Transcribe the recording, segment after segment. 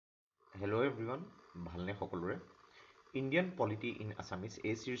Hello everyone, ভালনে সকলোৰে Indian Polity in Assamese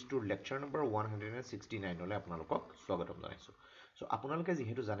A series to lecture number 169 লৈ আপোনালোকক স্বাগতম জনাইছো সো আপোনালোকে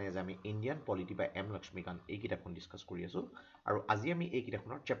যেহেতু জানে যে আমি Indian Polity by M Laxmikanth এই কিতাপখন ডিসকাস কৰি আছো আৰু আজি আমি এই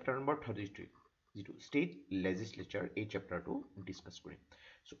কিতাপখনৰ চেপ্টাৰ নম্বৰ 33 যেটো ষ্টেট লেজিসলেচাৰ এই চেপ্টাৰটো ডিসকাস কৰিম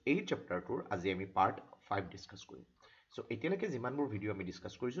সো এই চেপ্টাৰটোৰ আজি আমি পাৰ্ট 5 ডিসকাস কৰিম সো এতিয়ালৈকে যিমানবোৰ ভিডিও আমি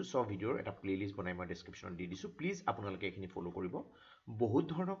ডিসকাস কৰিছো সব ভিডিওৰ এটা প্লেলিষ্ট বনাই মই ডেসক্ৰিপচনত দি দিছো প্লিজ আপোনালোকে এখিনি ফলো কৰিব বহুত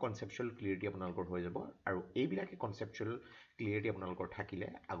ধৰণৰ কনসেপচুৱেল ক্লিয়াৰিটি আপোনালোকৰ হৈ যাব আৰু এইবিলাকে কনসেপচুৱেল ক্লিয়াৰিটি আপোনালোকৰ থাকিলে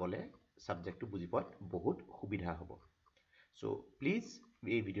আগলে সাবজেক্টটো বুজি পোৱাত বহুত সুবিধা হ'ব সো প্লিজ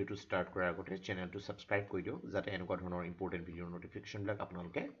এই ভিডিওটো স্টাৰ্ট কৰাৰ আগতে চেনেলটো সাবস্ক্ৰাইব কৰি দিও যাতে এনেকুৱা ধৰণৰ ইম্পৰ্টেন্ট ভিডিওৰ নোটিফিকেশন বিলাক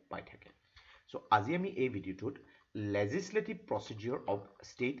আপোনালোকে পাই থাকে সো আজি আমি এই ভিডিওটোত লেজিসলেটিভ প্ৰসিডিউৰ অফ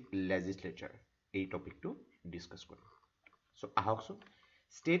ষ্টেট লেজিসলেচাৰ এই টপিকটো ডিসকাস কৰিম সো আহকচোন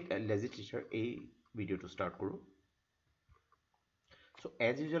ষ্টেট লেজিসলেচাৰ এই ভিডিওটো স্টাৰ্ট কৰো So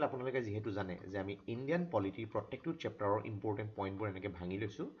as usual আপোনালোকে যেহেতু জানে যে আমি ইন্ডিয়ান পলিটি প্ৰত্যেকটো চেপ্টাৰৰ ইম্পৰ্টেন্ট পইণ্টবোৰ এনেকৈ ভাঙি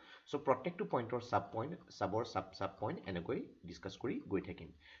লৈছো সো প্ৰত্যেকটো পইণ্টৰ সাব পইণ্ট সাবৰ সাব পইণ্ট এনেকৈ ডিসকাস কৰি গৈ থাকিম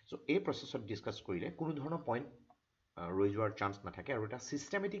সো এই প্ৰসেছত ডিসকাস কৰিলে কোনো ধৰণৰ পইণ্ট ৰৈ যোৱাৰ চান্স নাথাকে আৰু এটা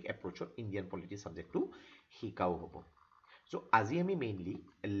সিস্টেমেটিক এপ্ৰোচত ইন্ডিয়ান পলিটি সাবজেক্টটো শিকাও হ'ব সো আজি আমি মেইনলি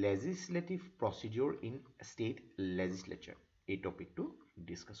লেজিসলেটিভ প্ৰসিডিউৰ ইন ষ্টেট লেজিসলেচাৰ এই টপিকটো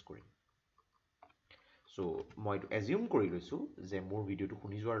ডিসকাস কৰিম সো মই এজিউম কৰি লৈছো যে মোৰ ভিডিওটো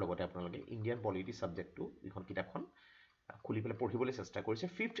শুনি যোৱাৰ লগতে আপোনালোকে ইন্ডিয়ান পলিটি সাবজেক্টটো এখন কিতাপখন খুলি পেলাই পঢ়িবলৈ চেষ্টা কৰিছে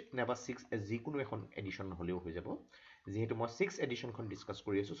 5th নাইবা 6th যিকোনো এখন এডিশন হলেও হৈ যাব যেহেতু মই 6th এডিশনখন ডিসকাস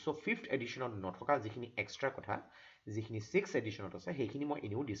কৰি আছো সো 5th এডিশনত নথকা যিখিনি এক্সট্ৰা কথা যিখিনি 6th এডিশনত আছে সেইখিনি মই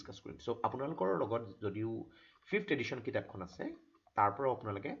এনেও ডিসকাস কৰিম সো আপোনালোকৰ লগত যদিও 5th এডিশন কিতাপখন আছে তাৰ পৰা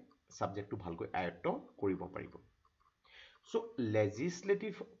আপোনালোকে সাবজেক্টটো ভালকৈ আয়ত্ত কৰিব পাৰিব So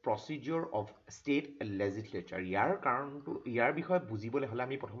legislative procedure of state legislature ইয়াৰ কাৰণটো ইয়াৰ বিষয়ে বুজিবলৈ হলে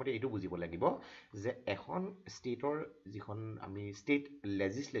আমি প্ৰথমতে এইটো বুজিব লাগিব যে এখন ষ্টেটৰ যিখন আমি ষ্টেট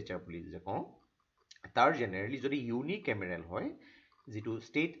লেজিসলেচাৰ বুলি যে কওঁ তাৰ জেনাৰেলি যদি ইউনিকেমেৰেল হয় যেটো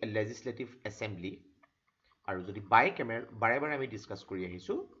ষ্টেট লেজিসলেটিভ এছেম্বলি আৰু যদি বাইকেমেৰেল বাৰে বাৰে আমি ডিসকাস কৰি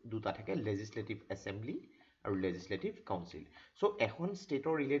আহিছো দুটা থাকে লেজিসলেটিভ এছেম্বলি আৰু লেজিসলেটিভ কাউন্সিল সো এখন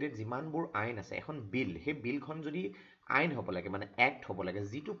ষ্টেটৰ ৰিলেটেড যিমানবোৰ আইন আছে এখন বিল হে বিলখন যদি আইন হ'ব লাগে মানে এক্ট হ'ব লাগে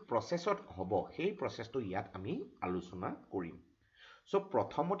যেটো প্ৰসেছত হ'ব সেই প্ৰসেছটো ইয়াত আমি আলোচনা কৰিম সো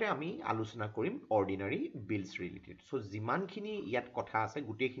প্ৰথমতে আমি আলোচনা কৰিম অৰ্ডিনাৰী বিলছ ৰিলেটেড সো যিমানখিনি ইয়াত কথা আছে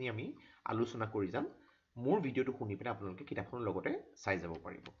গুটেখিনি আমি আলোচনা কৰি যাম মোৰ ভিডিওটো শুনি পেলাই আপোনালোকে কিতাপখনৰ লগতে চাই যাব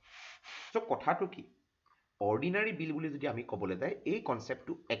পাৰিব সো কথাটো কি অৰ্ডিনাৰী বিল বুলি যদি আমি ক'বলৈ যায় এই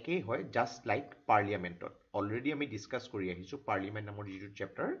কনসেপ্টটো একেই হয় জাস্ট লাইক পাৰ্লিয়ামেন্টত অলৰেডি আমি ডিসকাস কৰি আহিছো পাৰ্লিয়ামেন্ট নামৰ যিটো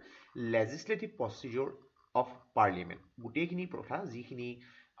চেপ্টাৰ লেজিসলেটিভ প্ৰসিডিউৰ অফ পাৰ্লিয়ামেন্ট গুটেখিনি কথা যিখিনি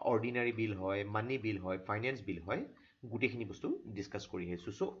অৰ্ডিনাৰী বিল হয় মানি বিল হয় ফাইনান্স বিল হয় গুটেখিনি বস্তু ডিসকাস কৰি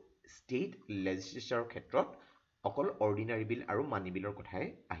আহিছো সো ষ্টেট লেজিসলেচাৰৰ ক্ষেত্ৰত অকল অৰ্ডিনাৰী বিল আৰু মানি বিলৰ কথাই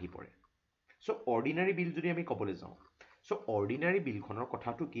আহি পৰে সো অৰ্ডিনাৰী বিল যদি আমি ক'বলৈ যাওঁ সো অৰ্ডিনাৰী বিলখনৰ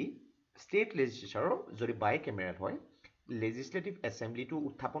কথাটো কি ষ্টেট লেজিসলেচাৰৰ যদি বাইকেমেৰেল হয় লেজিসলেটিভ এছেম্বলিটো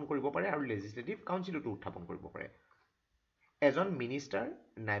উত্থাপন কৰিব পাৰে আৰু লেজিসলেটিভ কাউন্সিলটো উত্থাপন কৰিব পাৰে এজন মিনিষ্টাৰ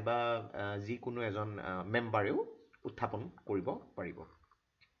নাইবা যিকোনো এজন মেম্বাৰেও উত্থাপন কৰিব পাৰিব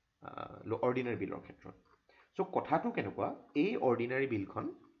অৰ্ডিনাৰী বিলৰ ক্ষেত্ৰত সো কথাটো কেনেকুৱা এই অৰ্ডিনাৰী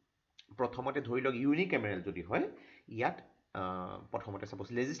বিলখন প্ৰথমতে ধৰি লওক ইউনিকেমেৰেল যদি হয় ইয়াত প্ৰথমতে সাপোজ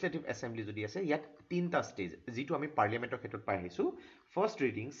লেজিসলেটিভ এছেম্বলি যদি আছে ইয়াত তিনটা ষ্টেজ যেটো আমি পাৰ্লিয়ামেন্টৰ ক্ষেত্ৰত পাই আহিছো ফাৰ্স্ট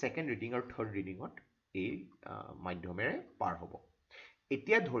ৰিডিং সেকেন্ড ৰিডিং আৰু থাৰ্ড ৰিডিংত এই মাধ্যমেৰে পাৰ হ'ব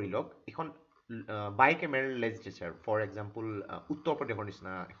এতিয়া ধৰি লওক এখন বাইকেমেৰেল লেজিসলেচাৰ ফৰ এক্সাম্পল উত্তৰ প্ৰদেশৰ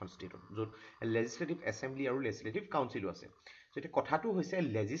নিচিনা এখন ষ্টেটত য'ত লেজিসলেটিভ এছেম্বলি আৰু লেজিসলেটিভ কাউন্সিলো আছে সো এটা কথাটো হৈছে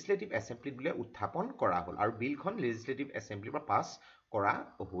লেজিসলেটিভ এছেম্বলি বুলে উত্থাপন কৰা হ'ল আৰু বিলখন লেজিসলেটিভ এছেম্বলিৰ পৰা পাস কৰা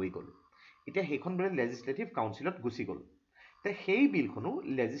হৈ গ'ল এতিয়া সেইখন বুলে লেজিসলেটিভ কাউন্সিলত গুচি গ'ল তে সেই বিলখনো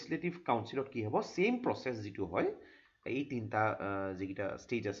লেজিসলেটিভ কাউন্সিলত কি হ'ব সেম প্ৰসেস যেটো হয় এই তিনটা যেটা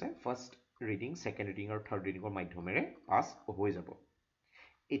ষ্টেজ আছে ফাৰ্স্ট ৰিডিং সেকেন্ড ৰিডিং আৰু থাৰ্ড ৰিডিংৰ মাধ্যমেৰে পাস হৈ যাব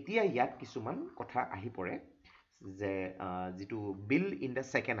এতিয়া ইয়াত কিছুমান কথা আহি পৰে যে যেটো বিল in the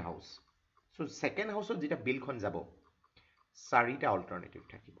second house so second হাউসত যেটা বিলখন যাব চাৰিটা অল্টাৰনেটিভ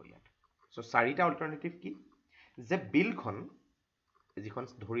থাকিব ইয়াত সো চাৰিটা অল্টাৰনেটিভ কি যে বিলখন যিখন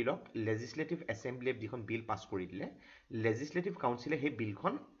ধৰি লওক লেজিসলেটিভ এছেম্বলি যিখন বিল পাস কৰি দিলে লেজিসলেটিভ কাউন্সিলে সেই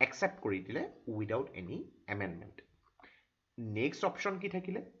বিলখন একসেপ্ট কৰি দিলে without any amendment next option কি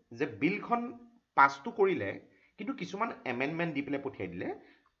থাকিলে যে বিলখন পাসটো কৰিলে কিন্তু কিছুমান এমেন্ডমেন্ট দি পেলাই পঠিয়াই দিলে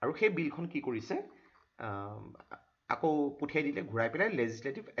আৰু সেই বিলখন কি কৰিছে আকৌ পঠিয়াই দিলে ঘূৰাই পেলাই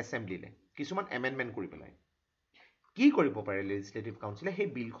লেজিসলেটিভ এছেম্বলিলে কিছুমান এমেন্ডমেন্ট কৰি পেলাই কি কৰিব পাৰে লেজিসলেটিভ কাউন্সিলে সেই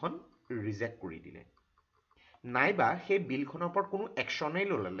বিলখন ৰিজেক্ট কৰি দিলে নাইবা সেই বিলখনৰ ওপৰত কোনো একশ্যনেই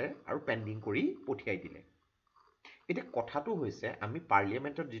নল'লে আৰু পেণ্ডিং কৰি পঠিয়াই দিলে এতিয়া কথাটো হৈছে আমি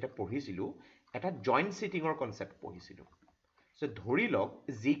পাৰ্লিয়ামেণ্টত যেতিয়া পঢ়িছিলোঁ এটা জইণ্ট চিটিঙৰ কনচেপ্ট পঢ়িছিলোঁ সো ধৰি লওক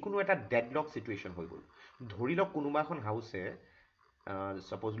যিকোনো এটা ডেডলক চিটুৱেশ্যন হৈ গ'ল ধৰি লওক কোনোবা এখন হাউচে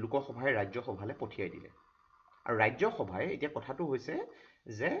সাপোজ লোকসভাই ৰাজ্যসভালৈ পঠিয়াই দিলে আৰু ৰাজ্যসভাই এতিয়া কথাটো হৈছে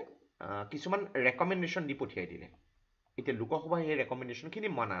যে কিছুমান ৰেকমেণ্ডেশ্যন দি পঠিয়াই দিলে এতিয়া লোকসভাই সেই ৰেকমেণ্ডেশ্যনখিনি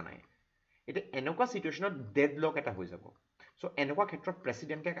মনা নাই এতিয়া এনেকুৱা চিটুৱেশ্যনত ডেডলক এটা হৈ যাব সো এনেকুৱা ক্ষেত্ৰত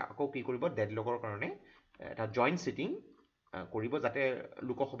প্ৰেচিডেণ্টে আকৌ কি কৰিব ডেডলকৰ কাৰণে এটা জইণ্ট চিটিং কৰিব যাতে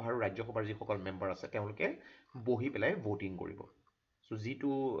লোকসভা আৰু ৰাজ্যসভাৰ যিসকল মেম্বাৰ আছে তেওঁলোকে বহি পেলাই ভোটিং কৰিব সো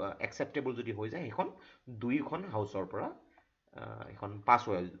যিটো একচেপ্টেবল যদি হৈ যায় সেইখন দুইখন হাউচৰ পৰা এখন পাছ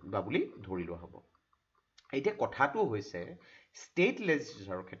হৈ বা বুলি ধৰি লোৱা হ'ব এতিয়া কথাটো হৈছে ষ্টেট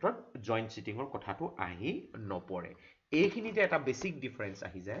লেজিসলেচাৰৰ ক্ষেত্ৰত জইণ্ট চিটিঙৰ কথাটো আহি নপৰে এইখিনিতে এটা বেছিক ডিফাৰেঞ্চ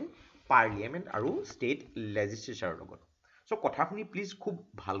আহি যায় পাৰ্লিয়ামেণ্ট আৰু ষ্টেট লেজিসলেচাৰৰ লগত সো কথাখিনি প্লিজ খুব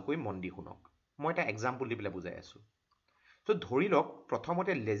ভালকৈ মন দি শুনক মই এটা এক্সাম্পল দি পেলাই বুজাই আছোঁ তো ধৰি লওক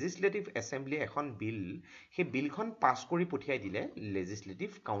প্ৰথমতে লেজিসলেটিভ এছেম্বলিয়ে এখন বিল সেই বিলখন পাছ কৰি পঠিয়াই দিলে লেজিসলেটিভ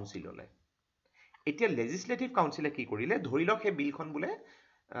কাউন্সিললৈ এতিয়া লেজিসলেটিভ কাউন্সিলে কি কৰিলে ধৰি লওক সেই বিলখন বোলে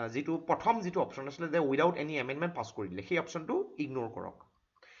যিটো প্ৰথম যিটো অপশ্যন আছিলে যে উইদাউট এনি এমেণ্ডমেণ্ট পাছ কৰি দিলে সেই অপশ্যনটো ইগনোৰ কৰক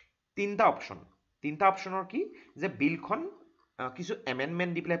তিনিটা অপশ্যনৰ কি যে বিলখন কিছু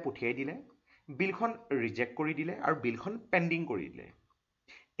এমেণ্ডমেণ্ট দি পেলাই পঠিয়াই দিলে বিলখন ৰিজেক্ট কৰি দিলে আৰু বিলখন পেণ্ডিং কৰি দিলে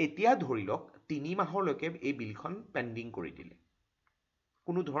এতিয়া ধৰি লওক 3 মাহলৈকে এই বিলখন পেণ্ডিং কৰি দিলে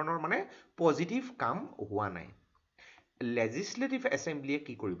কোনো ধৰণৰ মানে পজিটিভ কাম হোৱা নাই লেজিসলেটিভ এছেম্বলিয়ে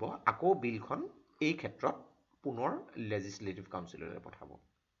কি কৰিব আকৌ বিলখন এই ক্ষেত্ৰত পুনৰ লেজিসলেটিভ কাউন্সিললৈ পঠাব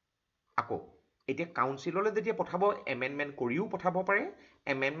আকৌ এতিয়া কাউন্সিললৈ যেতিয়া পঠাব এমেণ্ডমেণ্ট কৰিও পঠাব পাৰে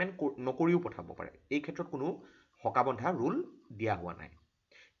এমেণ্ডমেণ্ট নকৰিও পঠাব পাৰে এই ক্ষেত্ৰত কোনো হকাবন্ধা ৰুল দিয়া হোৱা নাই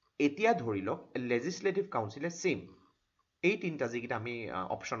এতিয়া ধৰি লওক লেজিসলেটিভ কাউন্সিলে সেম এই তিনিটা যিকেইটা আমি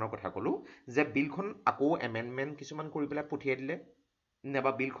অপশ্যনৰ কথা ক'লোঁ যে বিলখন আকৌ এমেণ্ডমেণ্ট কিছুমান কৰি পেলাই পঠিয়াই দিলে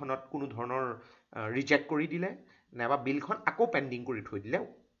নাইবা বিলখনত কোনো ধৰণৰ ৰিজেক্ট কৰি দিলে নাইবা বিলখন আকৌ পেণ্ডিং কৰি থৈ দিলে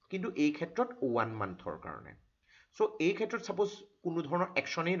কিন্তু এই ক্ষেত্ৰত 1 মান্থৰ কাৰণে সো এই ক্ষেত্ৰত সাপোজ কোনো ধৰণৰ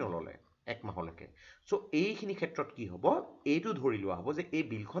একশ্যনেই নল'লে 1 মাহলৈকে সো এইখিনি ক্ষেত্ৰত কি হ'ব এইটো ধৰি লোৱা হ'ব যে এই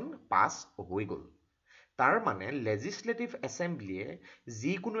বিলখন পাছ হৈ গ'ল তাৰ মানে লেজিসলেটিভ এছেম্বলিয়ে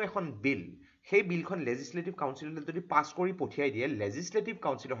যিকোনো এখন বিল সেই বিলখন লেজিসলেটিভ কাউন্সিললৈ যদি পাছ কৰি পঠিয়াই দিয়ে লেজিসলেটিভ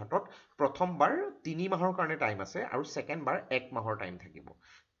কাউন্সিলৰ হাতত প্ৰথমবাৰ 3 মাহৰ কাৰণে টাইম আছে আৰু সেকেন্ড বাৰ 1 মাহৰ টাইম থাকিব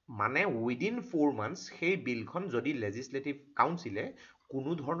মানে উইদিন 4 মান্থস সেই বিলখন যদি লেজিসলেটিভ কাউন্সিলে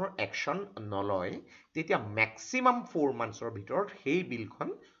কোনো ধৰণৰ একশ্যন নলয় তেতিয়া ম্যাক্সিমাম 4 মান্থছৰ ভিতৰত সেই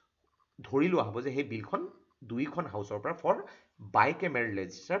বিলখন ধৰি লোৱা হ'ব যে সেই বিলখন দুইখন হাউচৰ পৰা ফৰ বাইকেমেৰেল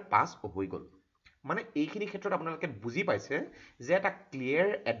লেজিসলেচাৰ পাছ হৈ গ'ল মানে এইখিনি ক্ষেত্ৰত আপোনালোকে বুজি পাইছে যে এটা ক্লিয়াৰ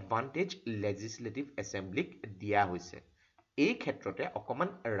এডভান্টেজ লেজিসলেটিভ এছেম্বলিক দিয়া হৈছে এই ক্ষেত্ৰতে অকমান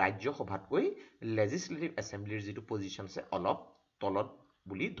ৰাজ্যসভাতকৈ লেজিসলেটিভ এছেম্বলিৰ যিটো পজিশন আছে অলপ তলত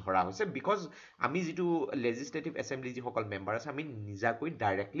বুলি ধৰা হৈছে বিকজ আমি যিটো লেজিসলেটিভ এছেম্বলি যিসকল মেম্বাৰ আছে আমি নিজাকৈ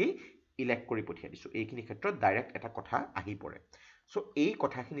ডাইৰেক্টলি ইলেক্ট কৰি পঠিয়াই দিছোঁ এইখিনি ক্ষেত্ৰত ডাইৰেক্ট এটা কথা আহি পৰে সো এই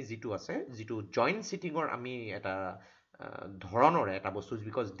কথাখিনি যিটো আছে যিটো জইণ্ট চিটিঙৰ আমি এটা ধৰণৰে এটা বস্তু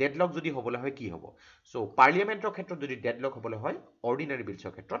বিকজ ডেডলক যদি হ'বলৈ হয় কি হ'ব সো পাৰ্লিয়ামেণ্টৰ ক্ষেত্ৰত যদি ডেডলক হ'বলৈ হয় অৰ্ডিনাৰী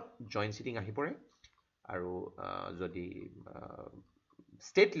বিলছৰ ক্ষেত্ৰত জইণ্ট চিটিং আহি পৰে আৰু যদি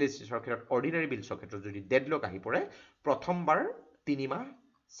ষ্টেট লেজিসলেচাৰৰ ক্ষেত্ৰত অৰ্ডিনাৰী বিলছৰ ক্ষেত্ৰত যদি ডেডলক আহি পৰে প্ৰথমবাৰ 3 মাহ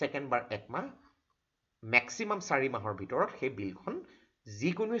সেকেন্ড বাৰ 1 মাহ ম্যাক্সিমাম 4 মাহৰ ভিতৰত সেই বিলখন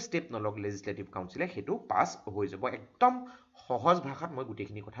যিকোনো ষ্টেপ নলক লেজিসলেটিভ কাউন্সিলে হেতু পাছ হৈ যাব একদম সহজ ভাষাত মই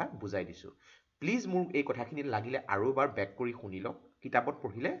গুটেইখিনি কথা বুজাই দিছো প্লিজ মোৰ এই কথাখিনি লাগিলে আৰু এবাৰ বেক কৰি শুনি লওক কিতাপত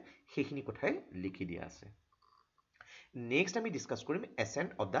পঢ়িলে সেইখিনি কথাই লিখি দিয়া আছে নেক্সট আমি ডিসকাস কৰিম Ascent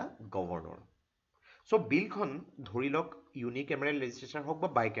of the governor so বিলখন ধৰি লওক ইউনিকেমেৰেল লেজিসলেচাৰ হওক বা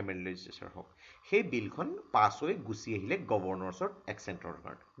বাইকেমেৰেল লেজিসলেচাৰ হওক সেই বিলখন পাছ হৈ গুচি আহিলে গভৰ্ণৰছৰ এছেন্টৰ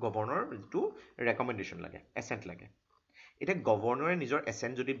কাৰণে গভৰ্ণৰ যিটো ৰেকমেণ্ডেশ্যন লাগে এছেন্ট লাগে এটা গভৰ্ণৰে নিজৰ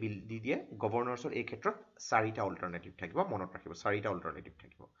এছেন্ট যদি বিল দি দিয়ে গভৰ্ণৰছৰ এই ক্ষেত্ৰত 4টা অল্টাৰনেটিভ থাকিব মনত ৰাখিব 4টা অল্টাৰনেটিভ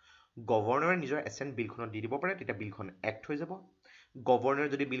থাকিব গভৰ্ণৰে নিজৰ এছেন্ট বিলখনত দি দিব পাৰে তেতিয়া বিলখন এক্ট হৈ যাব গভৰ্ণৰে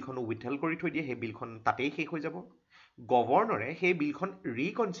যদি বিলখন উইথহেল্ড কৰি থৈ দিয়ে সেই বিলখন তাতেই শেষ হৈ যাব গভৰ্ণৰে সেই বিলখন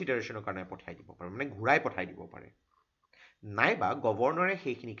ৰিকনসিডাৰেশ্যনৰ কাৰণে পঠাই দিব পাৰে মানে ঘূৰাই পঠাই দিব পাৰে নাইবা গভৰ্ণৰে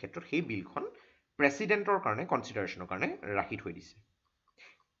সেইখিনি ক্ষেত্ৰত সেই বিলখন প্ৰেসিডেন্টৰ কাৰণে কনসিডাৰেশ্যনৰ কাৰণে ৰাখি থৈ দিছে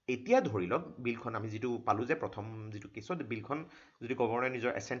এতিয়া ধৰি লওক বিলখন আমি যেটো পালো যে প্ৰথম যেটো কেছত বিলখন যদি গভৰ্ণৰে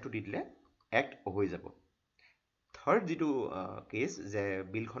নিজৰ এছেন্টটো দি দিলে এক্ট হৈ যাব থাৰ্ড যেটো কেস যে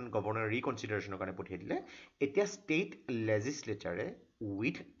বিলখন গভৰ্ণৰ ৰিকনসিডাৰেশ্যনৰ কাৰণে পঠিয়াই দিলে এতিয়া ষ্টেট লেজিসলেচাৰে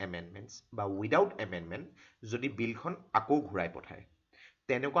উইথ এমেণ্ডমেণ্টছ বা উইদাউট এমেণ্ডমেণ্ট যদি বিলখন আকৌ ঘূৰাই পঠায়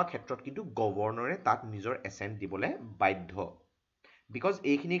তেনেকুৱা ক্ষেত্ৰত কিন্তু গভৰ্ণৰে তাত নিজৰ এছেণ্ট দিবলৈ বাধ্য বিকজ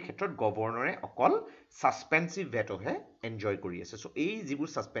এইখিনি ক্ষেত্ৰত গভৰ্ণৰে অকল সাসপেন্সিভ ভেটোহে এনজয় কৰি আছে সো এই যিবোৰ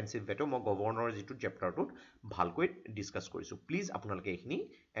সাসপেন্সিভ ভেটো মই গভৰ্ণৰৰ যিটো চেপ্টাৰটোত ভালকৈ ডিসকাস কৰিছো প্লিজ আপোনালোকে এইখিনি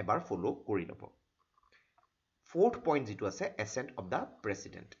এবাৰ ফলো কৰি ল'ব fourth point যিটো আছে এছেণ্ট অফ দা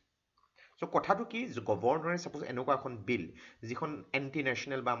প্ৰেসিডেন্ট সো কথাটো কি গভৰ্ণৰে সাপোজ এনেকুৱা এখন বিল যিখন এন্টি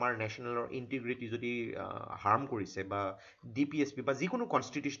নেশনেল বা আমাৰ নেশনেলৰ ইন্টিগ্ৰিটি যদি হাৰ্ম কৰিছে বা ডিপিএছপি বা যিকোনো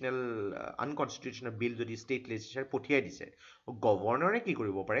কনস্টিটিউশনেল আনকনস্টিটিউশনেল বিল যদি ষ্টেট লেজিসলেচাৰ পঠিয়াই দিছে গভৰ্ণৰে কি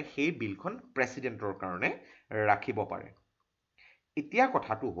কৰিব পাৰে সেই বিলখন প্ৰেসিডেন্টৰ কাৰণে ৰাখিব পাৰে এতিয়া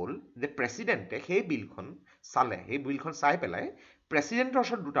কথাটো হ'ল যে প্ৰেসিডেন্টে সেই বিলখন চালে সেই বিলখন চাই পেলাই প্ৰেসিডেন্টৰ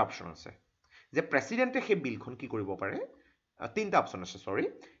ওচৰত দুটা অপচন আছে যে প্ৰেসিডেন্টে সেই বিলখন কি কৰিব পাৰে তিনটা অপচন আছে সৰি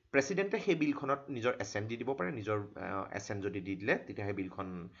প্ৰেসিডেন্টে সেই বিলখনত নিজৰ এছেণ্ট দি দিব পাৰে নিজৰ এছেণ্ট যদি দি দিলে তেতিয়া সেই বিলখন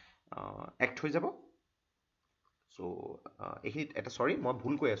এক্ট হৈ যাব সো এইখিনি এটা সৰি মই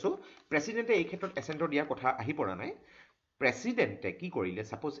ভুল কৈ আছো প্ৰেসিডেন্টে এই ক্ষেত্ৰত এছেণ্টৰ দিয়া কথা আহি পৰা নাই প্ৰেসিডেন্টে কি কৰিলে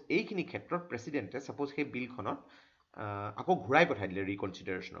সাপোজ এইখিনি ক্ষেত্ৰত প্ৰেসিডেন্টে সাপোজ সেই বিলখনত আকৌ ঘূৰাই পঠাই দিলে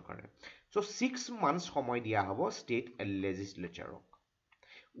ৰিকনসিডাৰেশ্যনৰ কাৰণে সো 6 মান্থছ সময় দিয়া হ'ব ষ্টেট লেজিসলেচাৰক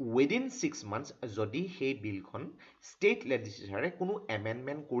within 6 months যদি সেই বিলখন ষ্টেট লেজিসলেচাৰে কোনো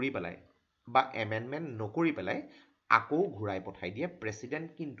এমেন্ডমেন্ট কৰি পেলাই বা এমেন্ডমেন্ট নকৰি পেলাই আকৌ ঘূৰাই পঠাই দিয়ে প্ৰেসিডেন্ট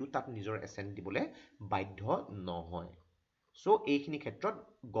কিন্তু তাত নিজৰ এছেণ্ট দিবলৈ বাধ্য নহয় সো এইখিনি ক্ষেত্ৰত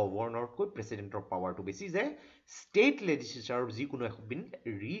গভৰ্ণৰতকৈ প্ৰেসিডেন্টৰ পাৱাৰটো বেছি যে ষ্টেট লেজিসলেচাৰৰ যিকোনো এখন বিল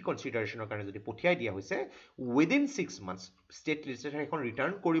ৰিকনসিডাৰেশ্যনৰ কাৰণে যদি পঠিয়াই দিয়া হৈছে within 6 months ষ্টেট লেজিসলেচাৰে এখন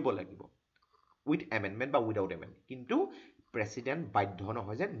ৰিটাৰ্ণ কৰিব লাগিব উইথ এমেন্ডমেন্ট বা উইদাউট এমেন্ডমেন্ট কিন্তু প্ৰেসিডেন্ট বাধ্য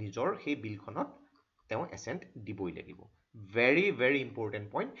নহয় যে নিজৰ সেই বিলখনত তেওঁ এছেণ্ট দিবই লাগিব very very important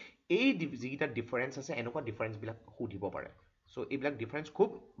point এই যিটা ডিফাৰেন্স আছে এনেকুৱা ডিফাৰেন্স বিলাক সুধিব পাৰে সো এইবিলাক ডিফাৰেন্স খুব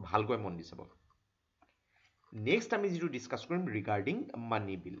ভালকৈ মন দি চাব নেক্সট আমি যেটো ডিসকাস কৰিম ৰিগাৰ্ডিং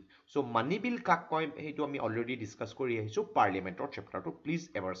মানি বিল সো মানি বিল কাক কয় হেতু আমি অলৰেডি ডিসকাস কৰি আহিছো পাৰ্লিয়ামেন্টৰ চেপ্টাৰটো প্লিজ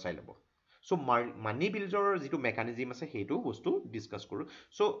এবাৰ চাই ল'ব সো মানি বিলৰ যেটো মেকানিজম আছে হেতু বস্তু ডিসকাস কৰো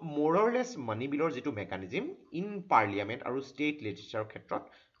সো মোৰলেস মানি বিলৰ যেটো মেকানিজম ইন পাৰ্লিয়ামেন্ট আৰু ষ্টেট লেজিসলেচাৰৰ ক্ষেত্ৰত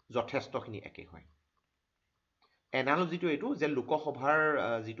যথেষ্টখিনি একে হয় এনালজিটো এটো যে লোকসভাৰ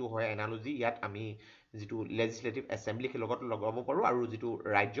যেটো হয় এনালজি ইয়াত আমি যেটো লেজিসলেটিভ এছেম্বলি কে লগত লগাব পাৰো আৰু যেটো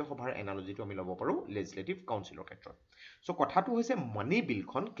ৰাজ্যসভাৰ এনালজিটো আমি ল'ব পাৰো লেজিসলেটিভ কাউন্সিলৰ ক্ষেত্ৰত সো কথাটো হৈছে মানি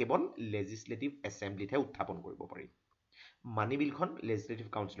বিলখন কেৱল লেজিসলেটিভ এছেম্বলিতহে উত্থাপন কৰিব পাৰি মানি বিলখন লেজিসলেটিভ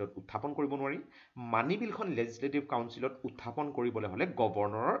কাউন্সিলত উত্থাপন কৰিব নোৱাৰি মানি বিলখন লেজিসলেটিভ কাউন্সিলত উত্থাপন কৰিবলৈ হলে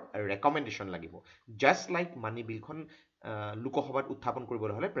গভৰ্ণৰৰ ৰেকমেন্ডেশন লাগিব জাস্ট লাইক মানি বিলখন লোকসভাত উত্থাপন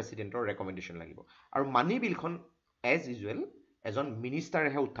কৰিবলৈ হলে প্ৰেসিডেন্টৰ ৰেকমেন্ডেশন লাগিব আৰু মানি বিলখন as usual এজন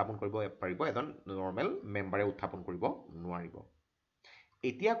মিনিষ্টাৰেহে উত্থাপন কৰিব পাৰিব এজন নৰ্মেল মেম্বাৰে উত্থাপন কৰিব নোৱাৰিব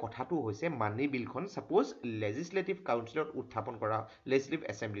এতিয়া কথাটো হৈছে মানি বিলখন সাপোজ লেজিসলেটিভ কাউন্সিলত উত্থাপন কৰা লেজিসলেটিভ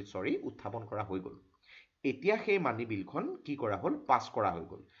এছেম্বলি উত্থাপন কৰা হৈ গল এতিয়া সেই মানি বিলখন কি কৰা হল পাস কৰা হৈ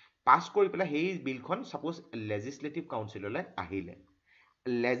গল পাস কৰি পেলাই সেই বিলখন সাপোজ লেজিসলেটিভ কাউন্সিললৈ আহিলে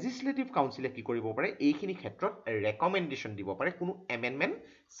লেজিসলেটিভ কাউন্সিলে কি কৰিব পাৰে এইখিনি ক্ষেত্ৰত ৰেকমেন্ডেশন দিব পাৰে কোনো এমেন্ডমেন্ট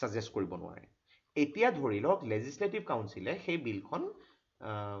সাজেষ্ট কৰিব নোৱাৰে এতিয়া ধৰি লওক লেজিসলেটিভ কাউন্সিলে সেই বিলখন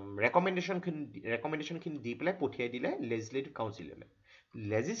ৰেকমেন্ডেশন খিনি দি পেলাই পঠিয়াই দিলে লেজিসলেটিভ কাউন্সিললৈ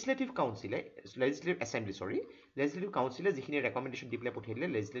লেজিসলেটিভ কাউন্সিলে যিখিনি ৰেকমেন্ডেশন দি পেলাই পঠিয়াই দিলে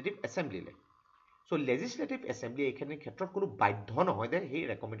লেজিসলেটিভ এছেম্বলিলৈ সো লেজিসলেটিভ এছেম্বলি এইখিনি ক্ষেত্ৰত কোনো বাধ্য নহয় যে সেই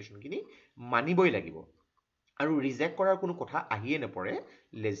ৰেকমেন্ডেশন খিনি মানিবই লাগিব আৰু ৰিজেক্ট কৰাৰ কোনো কথা আহিয়ে নপৰে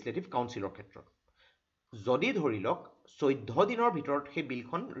লেজিসলেটিভ কাউন্সিলৰ ক্ষেত্ৰত যদি ধৰি লওক 14 দিনৰ ভিতৰত সেই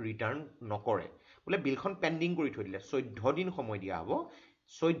বিলখন ৰিটাৰ্ণ নকৰে বলে বিলখন পেন্ডিং কৰি থৈ দিলে 14 দিন সময় দিয়া হ'ব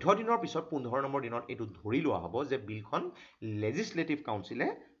 14 দিনৰ পিছত 15 নম্বৰ দিনত এটো ধৰি লোৱা হ'ব যে বিলখন লেজিসলেটিভ কাউন্সিলে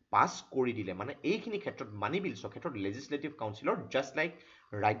পাস কৰি দিলে মানে এইখিনি ক্ষেত্ৰত মানি বিলছৰ ক্ষেত্ৰত লেজিসলেটিভ কাউন্সিলৰ জাস্ট লাইক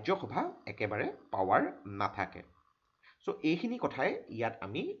ৰাজ্যসভা একেবাৰে পাৱাৰ নাথাকে সো এইখিনি কথাই ইয়াত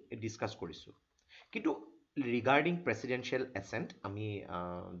আমি ডিসকাস কৰিছো কিন্তু ৰিগাৰ্ডিং প্ৰেসিডেন্সিয়েল এছেণ্ট আমি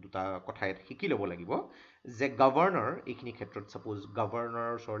দুটা কথা শিকি ল'ব লাগিব যে গভৰ্ণৰ এইখিনি ক্ষেত্ৰত সাপোজ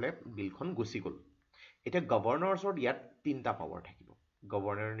গভৰ্ণৰৰ ওচৰলে বিলখন গুছি গল এটা গভৰ্ণৰৰ ওচৰত ইয়াত তিনটা পাৱাৰ থাকিব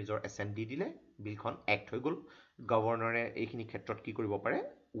গভৰ্ণৰে নিজৰ এছেণ্ট দি দিলে বিলখন এক্ট হৈ গল গভৰ্ণৰে এইখিনি ক্ষেত্ৰত কি কৰিব পাৰে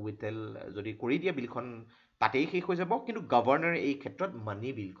উইথেল যদি কৰি দিয়ে বিলখন তাতেই শেষ হৈ যাব কিন্তু গভৰ্ণৰে এই ক্ষেত্ৰত মানি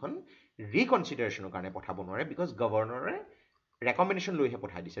বিলখন ৰিকনসিডাৰেশ্যনৰ কাৰণে পঠাব নোৱাৰে বিকজ গভৰ্ণৰে ৰেকমেন্ডেশন লৈহে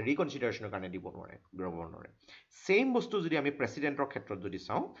পঠাই দিছে ৰিকনসিডাৰেশ্যনৰ কাৰণে দিব নোৱাৰে গভৰ্ণৰে সেম বস্তু যদি আমি প্ৰেসিডেন্টৰ ক্ষেত্ৰত যদি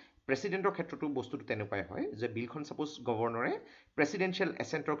চাওঁ প্ৰেসিডেন্টৰ ক্ষেত্ৰটো বস্তুটো তেনেকুৱাই হয় যে বিলখন সাপোজ গভৰ্ণৰে প্ৰেসিডেন্সিয়েল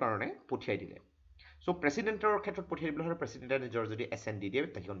এছেণ্টৰ কাৰণে পঠিয়াই দিলে সো প্ৰেসিডেন্টৰ ক্ষেত্ৰত পঠিয়াই দিবলৈ হলে প্ৰেসিডেন্টে নিজৰ যদি এছেণ্ট দি দিয়ে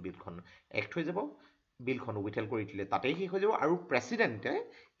তখন বিলখন এক্ট হৈ যাব বিলখন উইথেল কৰি দিলে তাতেই শেষ হৈ যাব আৰু প্ৰেসিডেন্টে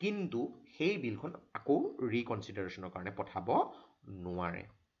কিন্তু সেই বিলখন আকৌ ৰিকনসিডাৰেশ্যনৰ কাৰণে পঠাব নোৱাৰে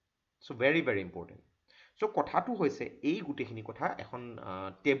so very very important so কথাটো হৈছে এই গোটেইখিনি কথা এখন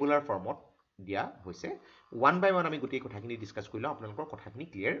টেবুলাৰ ফৰ্মত দিয়া হৈছে ওৱান বাই ওৱান আমি গোটেই কথাখিনি ডিছকাছ কৰিলে আপোনালোকৰ কথাখিনি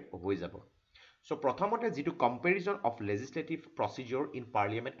ক্লিয়াৰ হৈ যাব সো প্ৰথমতে যেটো comparison of legislative procedure in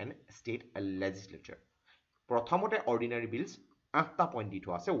parliament and state লেজিসলেচাৰ প্ৰথমতে অৰ্ডিনাৰী বিলছ 8টা পইণ্ট দি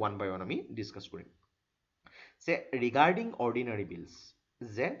থোৱা আছে ওৱান বাই ওৱান আমি ডিছকাছ কৰিম যে ৰিগাৰ্ডিং অৰ্ডিনাৰী বিলছ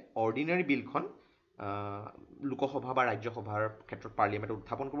যে অৰ্ডিনাৰী বিলখন লোকসভা বা ৰাজ্যসভাৰ ক্ষেত্ৰত পাৰ্লিয়ামেণ্টত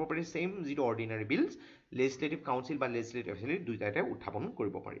উত্থাপন কৰিব পাৰি সেম যেটো অৰ্ডিনাৰী বিলছ লেজিসলেটিভ কাউন্সিল বা লেজিসলেটিভ এছেম্বলি দুইটাতে উত্থাপন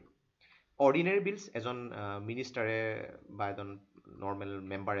কৰিব পাৰি অৰ্ডিনাৰী বিলছ এজন মিনিষ্টাৰে বা এজন নৰ্মেল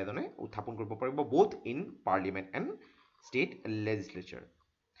মেম্বাৰ এজনে উত্থাপন কৰিব পাৰিব both in parliament and state লেজিসলেচাৰ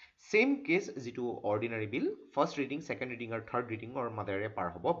same cash যেটো অৰ্ডিনাৰী বিল ফাৰ্ষ্ট ৰিডিং সেকেণ্ড ৰিডিং আৰু থাৰ্ড ৰিডিঙৰ মাজেৰে পাৰ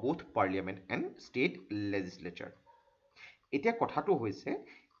হ'ব বোথ পাৰ্লিয়ামেণ্ট এণ্ড ষ্টেট লেজিসলেচাৰ এতিয়া কথাটো হৈছে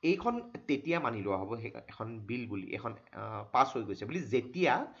এইখন তেতিয়া মানি লোৱা হ'ব এখন বিল বুলি এখন পাছ হৈ গৈছে বুলি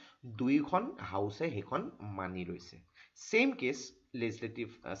যেতিয়া দুইখন হাউসে সেইখন মানি লৈছে সেম কেছ লেজিসলেটিভ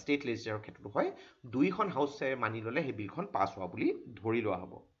ষ্টেট লেজিসলেচাৰৰ ক্ষেত্ৰতো হয় দুইখন হাউসে মানি ল'লে সেই বিলখন পাছ হোৱা বুলি ধৰি লোৱা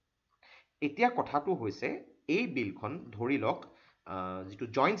হ'ব এতিয়া কথাটো হৈছে এই বিলখন ধৰি লওক যেটো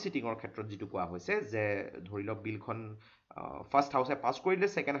জইণ্ট সিটিঙৰ ক্ষেত্ৰত যেটো কোৱা হৈছে যে ধৰি লওক বিলখন ফাৰ্ষ্ট হাউসে পাছ কৰিলে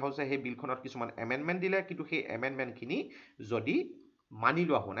সেকেণ্ড হাউসে সেই বিলখনত কিছুমান এমেণ্ডমেণ্ট দিলে কিন্তু সেই এমেণ্ডমেণ্টখিনি যদি মানি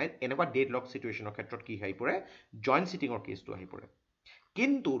লোৱা হোৱা নাই এনেকুৱা ডেড লক সিচুৱেশ্যনৰ ক্ষেত্ৰত কি হৈ পৰে জইণ্ট সিটিঙৰ কেছটো আহি পৰে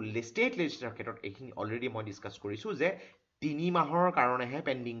কিন্তু ষ্টেট লেজিসলেচাৰৰ ক্ষেত্ৰত এইখিনি অলৰেডি মই ডিছকাছ কৰিছো যে 3 মাহৰ কাৰণেহে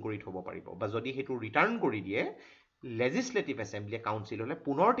পেণ্ডিং কৰি থব পাৰিব বা যদি হেতু ৰিটাৰ্ণ কৰি দিয়ে লেজিসলেটিভ এছেম্বলি কাউন্সিল হলে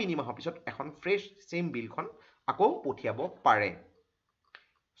পুনৰ 3 মাহৰ পিছত এখন ফ্ৰেশ সেম বিলখন আকৌ পঠিয়াব পাৰে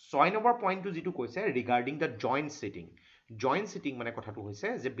 6 নম্বৰ পইণ্টটো যেটো কৈছে ৰিগাৰ্ডিং দ্য জইণ্ট সিটিং মানে কথাটো হৈছে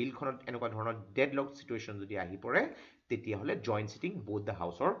যে বিলখনত এনেকুৱা ধৰণৰ ডেড লক সিচুৱেশ্যন যদি আহি পৰে তেতিয়া হলে জইণ্ট সিটিং বোথ দ্য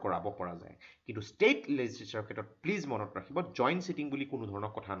হাউসৰ কৰাব পৰা যায় কিন্তু ষ্টেট লেজিসলেচাৰৰ ক্ষেত্ৰত প্লিজ মনত ৰাখিব জইণ্ট সিটিং বুলি কোনো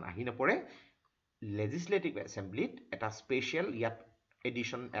ধৰণৰ কথা আহি নপৰে লেজিসলেটিভ এছেম্বলিত এটা স্পেশাল ইয়াত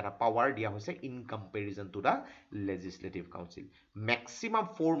এডিশন এটা পাৱাৰ দিয়া হৈছে in comparison to the legislative council maximum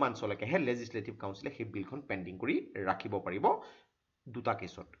 4 মান্থছলৈকেহে legislative কাউন্সিলে সেই বিলখন পেণ্ডিং কৰি ৰাখিব পাৰিব দুটা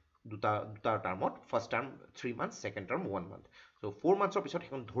কেছত দুটা টাৰ্মত first term 3 month second term 1 month so 4 মান্থছৰ পিছত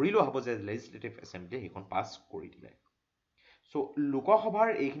সেইখন ধৰি লোৱা হ'ব যে লেজিসলেটিভ এছেম্বলি সেইখন পাছ কৰি দিলে সো লোকসভাৰ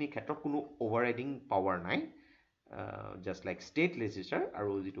এইখিনি ক্ষেত্ৰত কোনো ওভাৰৰাইডিং পাৱাৰ নাই just like state legislature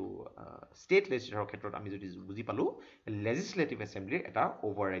আৰু যেটো state legislature ক্ষেত্ৰত আমি যদি বুজি পালো legislative assembly এটা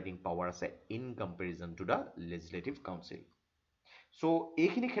overriding power আছে in comparison to the legislative council so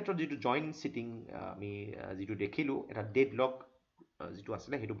এইখিনি ক্ষেত্ৰত যেটো joint sitting আমি যেটো দেখিলো এটা deadlock যেটো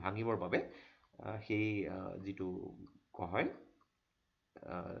আছিল হেতু ভাঙিবৰ বাবে সেই যেটো কোৱা হয়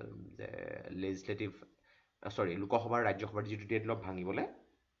যে legislative লোকসভাৰ ৰাজ্যসভাৰ যেটো deadlock ভাঙিবলে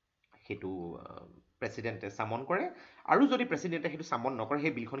হেতু প্ৰেসিডেন্টে সামন কৰে আৰু যদি প্ৰেসিডেন্টে হেতু সামন নকৰে হে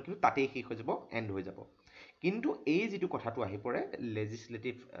বিলখন কিন্তু তাতেই শেষ হৈ যাব এন্ড হৈ যাব কিন্তু এই যেটো কথাটো আহি পৰে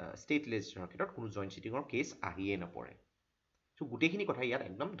লেজিসলেটিভ ষ্টেট লেজিসলেচাৰৰ ক্ষেত্ৰত কোনো জইণ্ট সিটিঙৰ কেছ আহিয়ে নপৰে সো গুটেখিনি কথা ইয়াত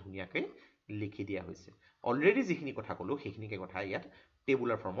একদম ধুনিয়াকে লিখি দিয়া হৈছে অলৰেডি যিখিনি কথা কলো সেইখিনিকে কথা ইয়াত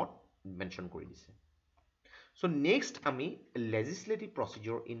টেবুলাৰ ফৰ্মত মেনশন কৰি দিছে So next আমি legislative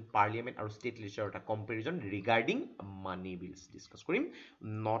procedure in parliament আৰু state legislature এটা comparison regarding money bills discuss কৰিম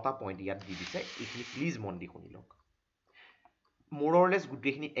 9টা পইণ্ট ইয়াত দি দিছে এইখিনি প্লিজ মন দি শুনি লওক more or less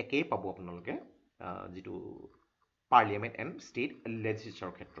গুটেখিনি একেই পাব আপোনালোকে যেটো parliament and state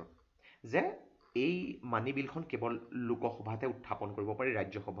legislature ক্ষেত্ৰত যে এই মানি বিলখন কেৱল লোকসভাতে উত্থাপন কৰিব পাৰি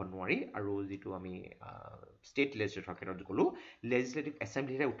ৰাজ্যসভা নোৱাৰি আৰু যেটো আমি ষ্টেট লেজিসলেচাৰৰ ক্ষেত্ৰত কলো লেজিসলেটিভ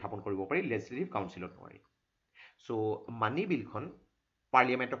এছেম্বলিতে উত্থাপন কৰিব পাৰি লেজিসলেটিভ কাউন্সিলত নোৱাৰি So money bill খন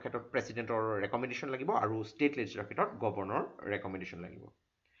পাৰ্লিয়ামেন্টৰ ক্ষেত্ৰত প্ৰেসিডেন্টৰ ৰেকমেন্ডেশন লাগিব আৰু ষ্টেট লেজিসলেচাৰৰ ক্ষেত্ৰত গভৰ্ণৰ ৰেকমেন্ডেশন লাগিব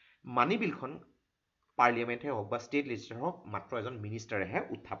মানি বিল খন পাৰ্লিয়ামেন্টে হওক বা ষ্টেট লেজিসলেচাৰ হওক মাত্ৰ এজন মিনিষ্টাৰেহে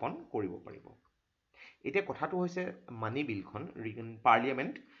উত্থাপন কৰিব পাৰিব এতিয়া কথাটো হৈছে মানি বিল খন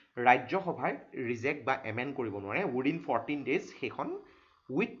পাৰ্লিয়ামেন্ট ৰাজ্যসভাই ৰিজেক্ট বা এমেন্ড কৰিব নোৱাৰে উইদিন 14 ডেজ সেইখন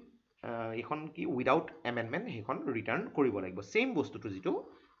উইথ এখন কি উইদাউট এমেন্ডমেন্ট সেইখন ৰিটাৰ্ণ কৰিব লাগিব সেম বস্তুটো যেটো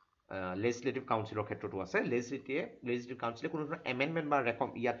legislative councilৰ ক্ষেত্ৰটো আছে legislative councile কোনো ধৰণৰ amendment বা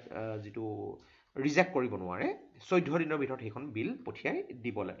ইয়াত যেটো ৰিজেক্ট কৰিব নোৱাৰে 14 দিনৰ ভিতৰত সেইখন বিল পঠিয়াই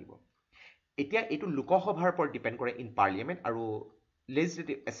দিব লাগিব এতিয়া এটো লোকসভাৰ ওপৰত ডিপেন্ড কৰে ইন পাৰ্লিয়ামেন্ট আৰু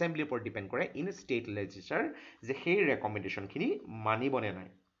legislative assembly ওপৰত ডিপেন্ড কৰে ইন ষ্টেট লেজিসলেচাৰ যে সেই ৰেকমেন্ডেশন খিনি মানিবনে নাই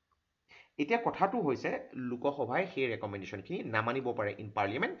এতিয়া কথাটো হৈছে লোকসভাই সেই ৰেকমেন্ডেশন খিনি নামানিব পাৰে ইন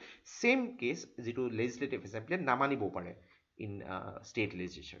পাৰ্লিয়ামেন্ট সেম কেছ যেটো legislative assembly নামানিব পাৰে ইন ষ্টেট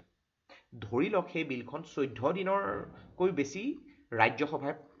লেজিসলেচাৰ ধৰি লওক সেই বিলখন 14 দিনৰ কৈ বেছি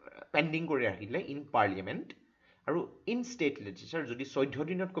ৰাজ্যসভাই পেণ্ডিং কৰি ৰাখিলে ইন পাৰ্লিয়ামেন্ট আৰু ইন ষ্টেট লেজিসলেচাৰ যদি 14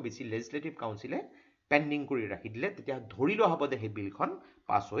 দিনতকৈ বেছি লেজিসলেটিভ কাউন্সিলে পেণ্ডিং কৰি ৰাখি দিলে তেতিয়া ধৰি লোৱা হ'ব যে সেই বিলখন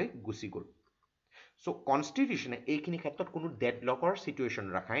পাছ হৈ গুচি গ'ল চ' কনষ্টিটিউশ্যনে এইখিনি ক্ষেত্ৰত কোনো ডেডলকৰ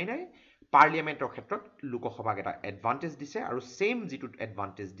চিটুৱেশ্যন ৰখাই নাই পাৰ্লিয়ামেণ্টৰ ক্ষেত্ৰত লোকসভাক এটা এডভান্টেজ দিছে আৰু ছেইম যিটো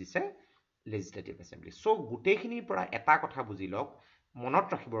এডভান্টেজ দিছে লেজিসলেটিভ এছেম্বলি চ' গোটেইখিনিৰ পৰা এটা কথা বুজি লওক মনত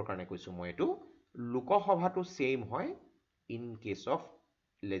ৰাখিবৰ কাৰণে কৈছোঁ মই এইটো লোকসভাটো ছেইম হয় in cash of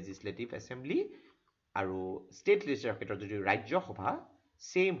legislative assembly আৰু ষ্টেট লেজিসলেচাৰৰ ক্ষেত্ৰত যদি ৰাজ্যসভা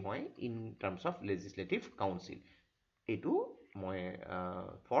ছেইম হয় in terms of legislative council এইটো মই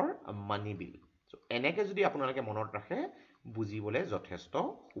ফৰ মানি বিল এনেকৈ যদি আপোনালোকে মনত ৰাখে বুজিবলৈ যথেষ্ট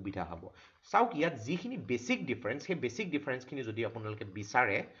সুবিধা হ'ব চাওক ইয়াত যিখিনি বেছিক ডিফাৰেঞ্চ সেই বেছিক ডিফাৰেঞ্চখিনি যদি আপোনালোকে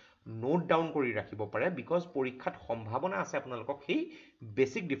বিচাৰে নোট ডাউন কৰি ৰাখিব পাৰে বিকজ পৰীক্ষাত সম্ভাৱনা আছে আপোনালোকক সেই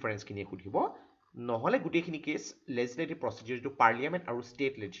বেছিক ডিফাৰেঞ্চখিনি সুধিব নহ'লে গোটেইখিনি কেছ লেজিসলেটিভ প্ৰচিডিউৰ যিটো পাৰ্লিয়ামেণ্ট আৰু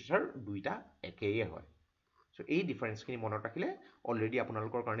ষ্টেট লেজিসলেচাৰ দুইটা একেই হয় চ' এই ডিফাৰেঞ্চখিনি মনত ৰাখিলে অলৰেডি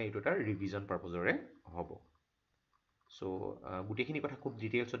আপোনালোকৰ কাৰণে এইটো এটা ৰিভিজন পাৰপজৰে হ'ব চ' গোটেইখিনি কথা খুব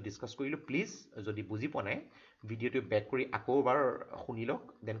ডিটেইলছত ডিছকাছ কৰিলোঁ প্লিজ যদি বুজি পোৱা নাই ভিডিঅ'টো বেক কৰি আকৌ এবাৰ শুনি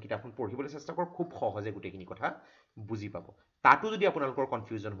লওক দেন কিতাপখন পঢ়িবলৈ চেষ্টা কৰক খুব সহজে গোটেইখিনি কথা বুজি পাব তাতো যদি আপোনালোকৰ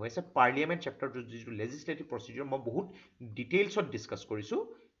কনফিউজন হৈ আছে পাৰ্লিয়ামেণ্ট চেপ্টাৰটো যিটো লেজিসলেটিভ প্ৰচিডিউৰ মই বহুত ডিটেইলছত ডিছকাছ কৰিছোঁ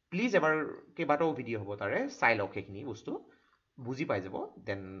প্লিজ এবাৰ কেইবাটাও ভিডিঅ' হ'ব তাৰে চাই লওক সেইখিনি বস্তু বুজি পাই যাব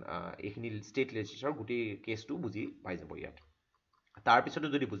দেন এইখিনি ষ্টেট লেজিসলেচাৰৰ গোটেই কেছটো বুজি পাই যাব ইয়াত তাৰপিছতো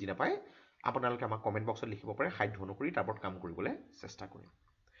যদি বুজি নাপায় আপোনালোকে আমাক কমেণ্ট বক্সত লিখিব পাৰে সাধ্য অনুসৰি তাৰ ওপৰত কাম কৰিবলৈ চেষ্টা কৰিম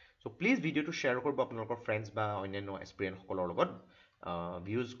চ' প্লিজ ভিডিঅ'টো শ্বেয়াৰ কৰিব আপোনালোকৰ ফ্ৰেণ্ডছ বা অন্যান্য এক্সপিৰিয়েঞ্চসকলৰ লগত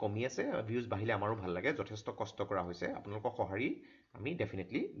ভিউজ কমি আছে ভিউজ বাঢ়িলে আমাৰো ভাল লাগে যথেষ্ট কষ্ট কৰা হৈছে আপোনালোকৰ সঁহাৰি আমি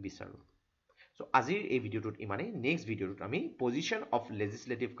ডেফিনেটলি বিচাৰোঁ চ' আজিৰ এই ভিডিঅ'টোত ইমানেই নেক্সট ভিডিঅ'টোত আমি পজিশ্যন অফ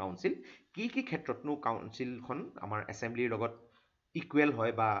লেজিসলেটিভ কাউন্সিল কি ক্ষেত্ৰতনো কাউন্সিলখন আমাৰ এছেম্বলিৰ লগত ইকুৱেল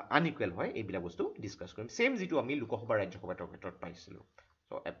হয় বা আনইকুৱেল হয় এইবিলাক বস্তু ডিছকাছ কৰিম ছেইম যিটো আমি লোকসভা ৰাজ্যসভাৰ ক্ষেত্ৰত পাইছিলোঁ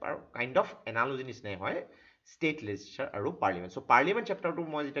চ' এবাৰ কাইণ্ড অফ এনালজি নিচিনাই হয় ষ্টেট লেজিসলেচাৰ আৰু পাৰ্লিয়ামেণ্ট চ' পাৰ্লিয়ামেণ্ট চেপ্টাৰটো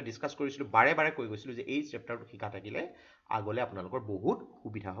মই যেতিয়া ডিছকাছ কৰিছিলোঁ বাৰে বাৰে কৈ গৈছিলোঁ যে এই চেপ্টাৰটো শিকা থাকিলে আগলৈ আপোনালোকৰ বহুত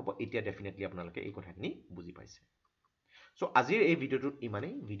সুবিধা হ'ব এতিয়া ডেফিনেটলি আপোনালোকে এই কথাখিনি বুজি পাইছে চ' আজিৰ এই ভিডিঅ'টোত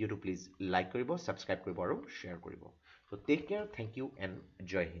ইমানেই ভিডিঅ'টো প্লিজ লাইক কৰিব ছাবস্ক্ৰাইব কৰিব আৰু শ্বেয়াৰ কৰিব চ' tech care thank U and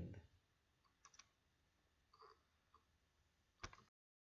Jay Hind